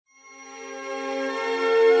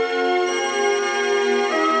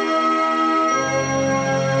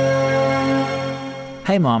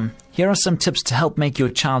Hey Mom, here are some tips to help make your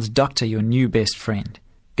child's doctor your new best friend.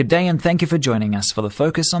 Good day and thank you for joining us for the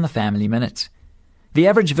Focus on the Family Minute. The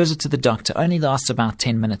average visit to the doctor only lasts about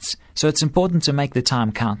 10 minutes, so it's important to make the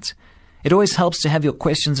time count. It always helps to have your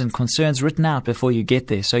questions and concerns written out before you get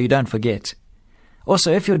there so you don't forget.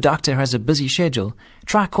 Also, if your doctor has a busy schedule,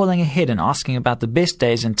 try calling ahead and asking about the best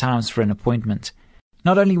days and times for an appointment.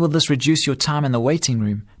 Not only will this reduce your time in the waiting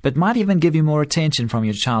room, but might even give you more attention from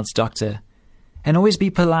your child's doctor. And always be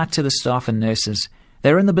polite to the staff and nurses.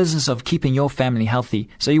 They're in the business of keeping your family healthy,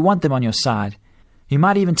 so you want them on your side. You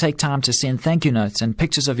might even take time to send thank you notes and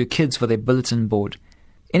pictures of your kids for their bulletin board.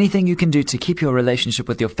 Anything you can do to keep your relationship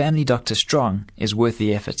with your family doctor strong is worth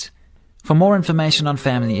the effort. For more information on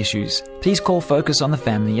family issues, please call Focus on the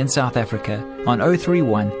Family in South Africa on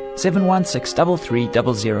 031 716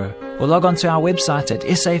 3300 or log on to our website at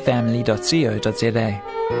safamily.co.za.